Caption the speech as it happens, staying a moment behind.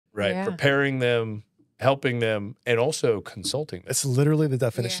right? Yeah. Preparing them, helping them, and also consulting them. It's literally the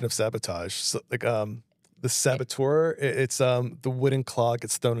definition of sabotage. So, like, the saboteur, it's the wooden clog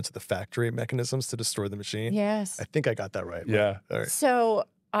gets thrown into the factory mechanisms to destroy the machine. Yes. I think I got that right. Yeah. All right. So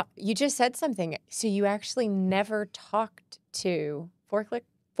you just said something. So you actually never talked to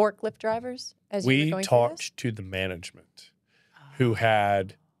forklift drivers as you were We going through this? talked to the management who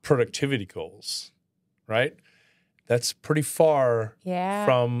had productivity goals, right? That's pretty far Yeah.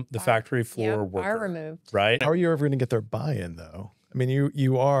 from the factory floor Yep, worker, are removed. right? How are you ever going to get their buy-in, though? I mean,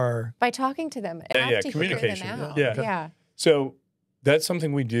 you are... By talking to them. Yeah, Have yeah, to hear communication. them out. Yeah. Yeah. So that's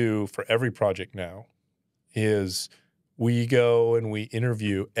something we do for every project now is we go and we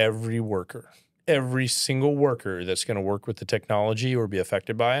interview every worker. Every single worker that's going to work with the technology or be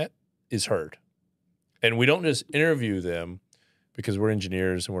affected by it is heard. And we don't just interview them because we're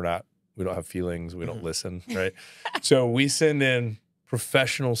engineers and we don't have feelings, we don't listen, right? So we send in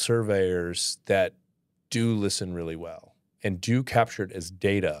professional surveyors that do listen really well and do capture it as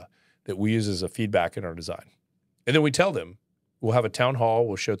data that we use as a feedback in our design. And then we tell them, we'll have a town hall,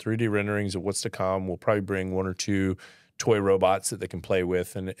 we'll show 3D renderings of what's to come, we'll probably bring 1 or 2 toy robots that they can play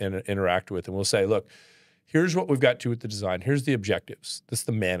with and interact with. And we'll say, look, here's what we've got to with the design. Here's the objectives. This is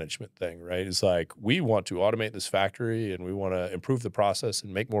the management thing, right? It's like, we want to automate this factory and we want to improve the process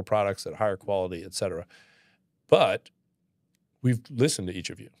and make more products at higher quality, et cetera. But we've listened to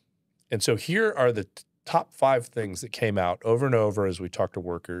each of you. And so here are the top 5 things that came out over and over as we talked to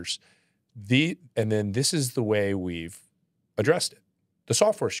workers. And then this is the way we've addressed it. The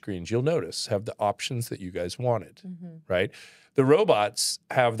software screens, you'll notice, have the options that you guys wanted, right? The robots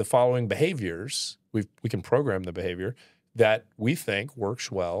have the following behaviors. We can program the behavior that we think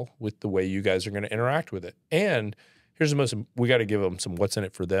works well with the way you guys are going to interact with it. And here's the most, we got to give them some what's in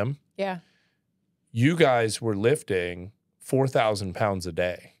it for them. Yeah. You guys were lifting 4,000 pounds a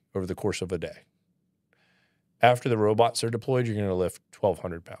day over the course of a day. After the robots are deployed, you're going to lift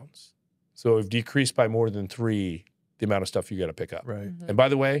 1,200 pounds. So we've decreased by more than 3 the amount of stuff you got to pick up. Right. And by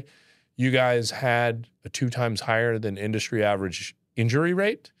the way, you guys had a 2 times higher than industry average injury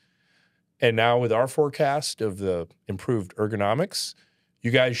rate. And now with our forecast of the improved ergonomics, you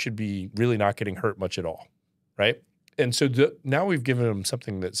guys should be really not getting hurt much at all, right? And so now we've given them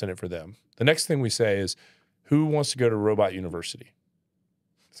something that's in it for them. The next thing we say is, who wants to go to Robot University?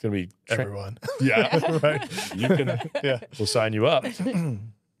 It's going to be Everyone. Yeah, right. You can. Yeah. We'll sign you up.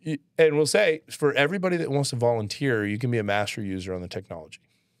 And we'll say, for everybody that wants to volunteer, you can be a master user on the technology.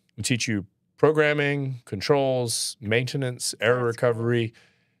 We teach you programming, controls, maintenance, error recovery,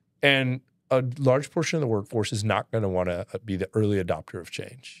 and a large portion of the workforce is not going to want to be the early adopter of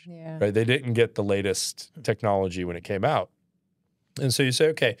change. Yeah. Right? They didn't get the latest technology when it came out. And so you say,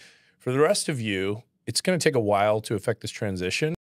 okay, for the rest of you, it's going to take a while to affect this transition.